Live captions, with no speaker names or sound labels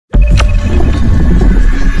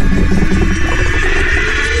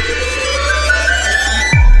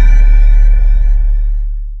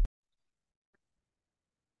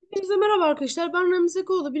arkadaşlar, ben Remzi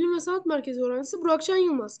Bilim ve Sanat Merkezi öğrencisi Burakcan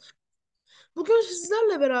Yılmaz. Bugün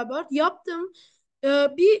sizlerle beraber yaptığım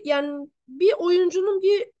bir oyuncunun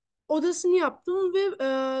bir odasını yaptım ve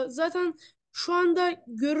zaten şu anda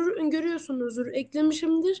görüyorsunuzdur,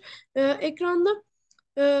 eklemişimdir ekranda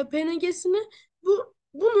PNG'sini.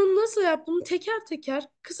 Bunu nasıl yaptığımı teker teker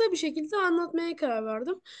kısa bir şekilde anlatmaya karar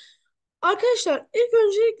verdim. Arkadaşlar, ilk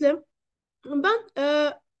öncelikle ben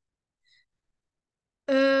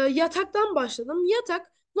Ee, yataktan başladım.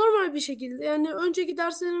 Yatak normal bir şekilde, yani önceki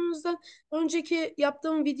derslerimizden, önceki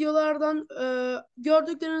yaptığım videolardan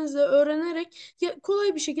gördüklerinizi öğrenerek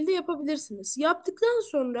kolay bir şekilde yapabilirsiniz. Yaptıktan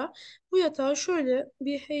sonra bu yatağı şöyle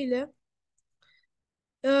bir e,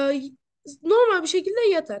 normal bir şekilde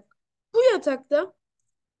yatak. Bu yatakta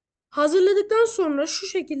hazırladıktan sonra şu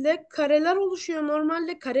şekilde kareler oluşuyor.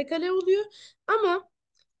 Normalde kare kare oluyor ama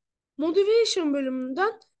Motivation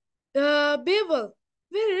bölümünden e, bevel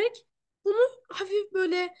vererek bunu hafif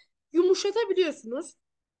böyle yumuşatabiliyorsunuz.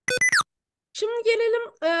 Şimdi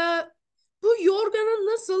gelelim bu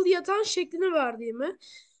yorganın nasıl yatan şeklini verdiğimi.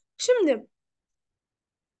 Şimdi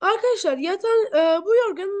arkadaşlar, bu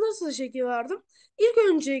yorganın nasıl şekil verdim? İlk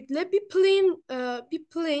öncelikle bir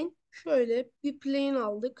plane, şöyle bir plane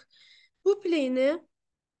aldık. Bu plane'i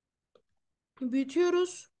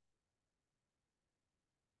büyütüyoruz.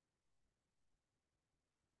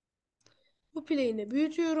 Bu plane'i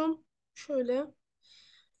büyütüyorum. Şöyle.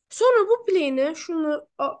 Sonra bu plane'e şunu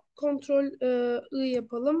kontrol I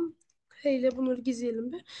yapalım. Hele bunları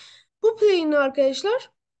gizleyelim bir. Bu plane'i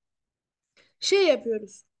arkadaşlar şey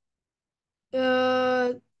yapıyoruz.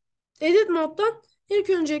 Edit moddan ilk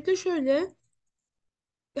öncelikle şöyle,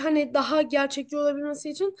 hani daha gerçekçi olabilmesi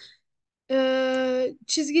için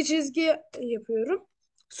çizgi çizgi yapıyorum.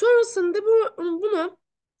 Sonrasında buna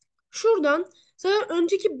şuradan, zaten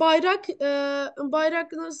önceki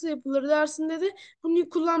bayrak nasıl yapılır dersinde de bunu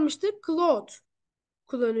kullanmıştık. Cloud'u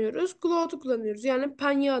kullanıyoruz. Yani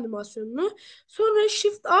penye animasyonunu. Sonra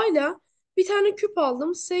Shift A ile bir tane küp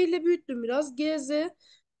aldım. S ile büyüttüm biraz.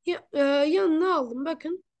 Yanına aldım.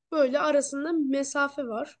 Bakın, böyle arasında mesafe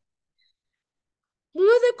var.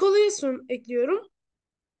 Buna da collision ekliyorum.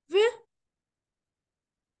 Ve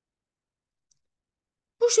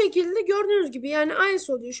bu şekilde gördüğünüz gibi, yani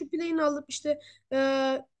aynısı oluyor. Şu plane'i alıp işte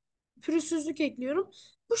e, pürüzsüzlük ekliyorum.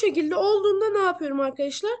 Bu şekilde olduğunda ne yapıyorum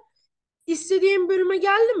arkadaşlar? İstediğim bölüme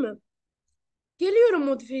geldi mi? Geliyorum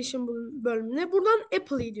Modification bölümüne. Buradan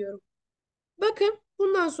Apply diyorum. Bakın,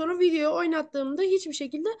 bundan sonra videoyu oynattığımda hiçbir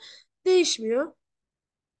şekilde değişmiyor.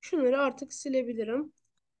 Şunları artık silebilirim.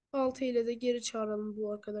 6 ile de geri çağıralım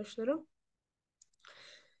bu arkadaşları.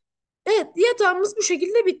 Evet, yatağımız bu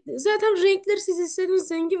şekilde bitti. Zaten renkleri siz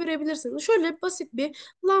istediğiniz rengi verebilirsiniz. Şöyle basit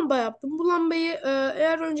bir lamba yaptım. Bu lambayı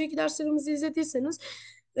eğer önceki derslerimizi izlediyseniz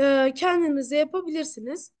kendiniz de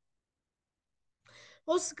yapabilirsiniz.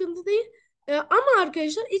 O sıkıntı değil. Ama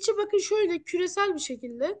arkadaşlar, içi bakın şöyle küresel bir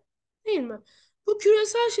şekilde, değil mi? Bu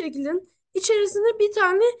küresel şeklin içerisine bir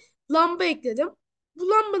tane lamba ekledim. Bu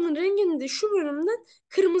lambanın rengini de şu bölümden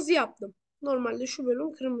kırmızı yaptım. Normalde şu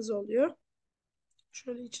bölüm kırmızı oluyor.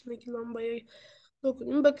 Şöyle içindeki lambaya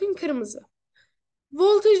dokunayım. Bakın, kırmızı.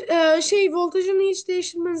 Voltajını hiç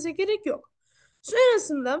değiştirmenize gerek yok.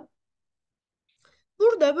 Sonrasında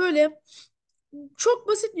burada böyle çok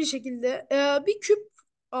basit bir şekilde bir küp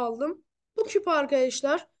aldım. Bu küp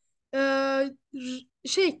arkadaşlar,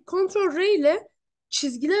 Ctrl R ile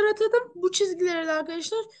çizgiler atadım. Bu çizgileri de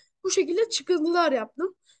arkadaşlar bu şekilde çıkıntılar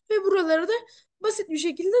yaptım. Ve buraları da basit bir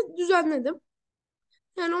şekilde düzenledim.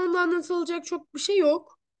 Yani onda anlatılacak çok bir şey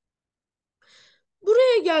yok.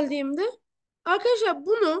 Buraya geldiğimde arkadaşlar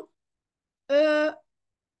e,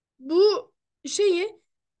 bu şeyi,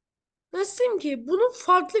 nasıl diyeyim ki, bunu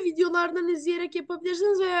farklı videolardan izleyerek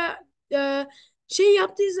yapabilirsiniz veya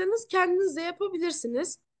yaptıysanız kendiniz de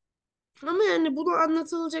yapabilirsiniz. Ama yani bunu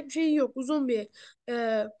anlatılacak bir şey yok. Uzun bir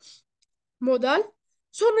e, model.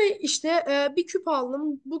 Sonra işte bir küp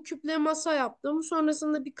aldım. Bu küple masa yaptım.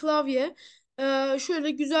 Sonrasında bir klavye.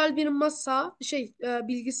 Şöyle güzel bir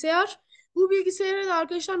bilgisayar. Bu bilgisayara da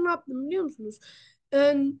arkadaşlar ne yaptım biliyor musunuz?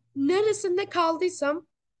 Neresinde kaldıysam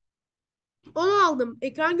onu aldım.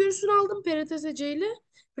 Ekran görüntüsünü aldım PRTSC ile.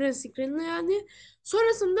 Print screen'le yani.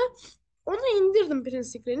 Sonrasında onu indirdim, print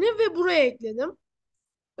screen'i, ve buraya ekledim.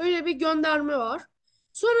 Öyle bir gönderme var.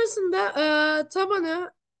 Sonrasında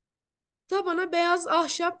tabana beyaz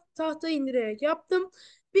ahşap tahta indirerek yaptım.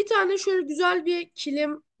 Bir tane şöyle güzel bir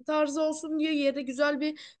kilim tarzı olsun diye yere güzel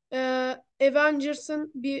bir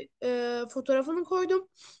Avengers'ın bir fotoğrafını koydum.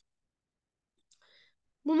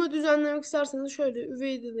 Bunu düzenlemek isterseniz şöyle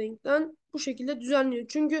üvey linkten bu şekilde düzenliyor.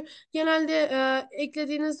 Çünkü genelde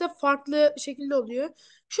eklediğinizde farklı şekilde oluyor.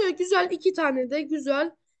 Şöyle güzel iki tane de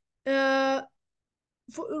güzel e,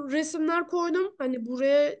 resimler koydum. Hani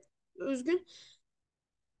buraya özgün.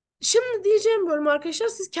 Şimdi diyeceğim bölüm arkadaşlar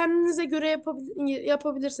siz kendinize göre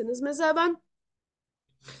yapabilirsiniz. Mesela ben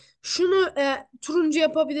şunu turuncu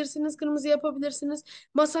yapabilirsiniz, kırmızı yapabilirsiniz.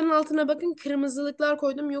 Masanın altına bakın kırmızılıklar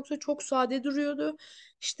koydum yoksa çok sade duruyordu.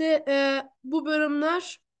 İşte bu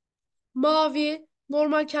bölümler mavi,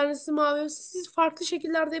 normal kendisi mavi. Siz farklı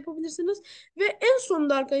şekillerde yapabilirsiniz. Ve en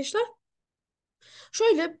sonunda arkadaşlar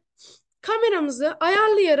şöyle kameramızı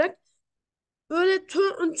ayarlayarak böyle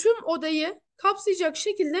tüm odayı kapsayacak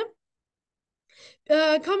şekilde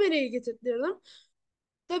kamerayı getirdim.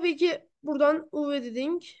 Tabii ki buradan UV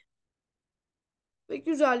editing ve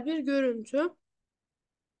güzel bir görüntü.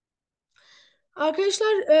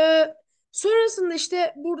 Arkadaşlar sonrasında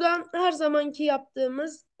işte buradan her zamanki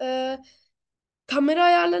yaptığımız kamera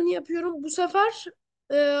ayarlarını yapıyorum. Bu sefer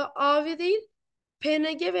AV değil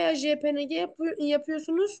PNG veya JPNG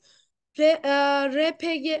yapıyorsunuz.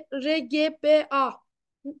 RPG, RGBA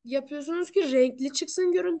yapıyorsunuz ki renkli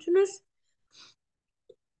çıksın görüntünüz.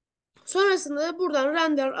 Sonrasında da buradan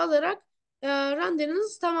render alarak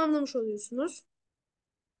renderinizi tamamlamış oluyorsunuz.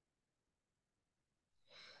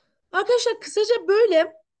 Arkadaşlar kısaca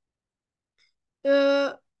böyle e,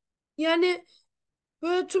 yani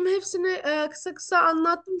böyle tüm hepsini kısa kısa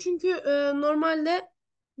anlattım çünkü normalde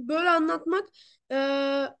böyle anlatmak e,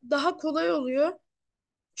 daha kolay oluyor.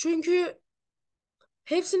 Çünkü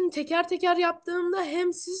hepsini teker teker yaptığımda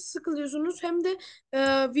hem siz sıkılıyorsunuz hem de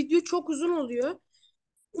video çok uzun oluyor.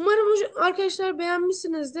 Umarım arkadaşlar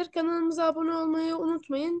beğenmişsinizdir. Kanalımıza abone olmayı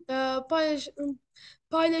unutmayın.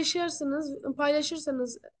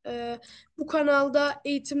 Paylaşırsanız bu kanalda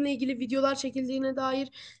eğitimle ilgili videolar çekildiğine dair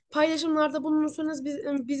paylaşımlarda bulunursanız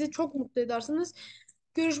bizi çok mutlu edersiniz.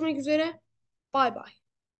 Görüşmek üzere. Bay bay.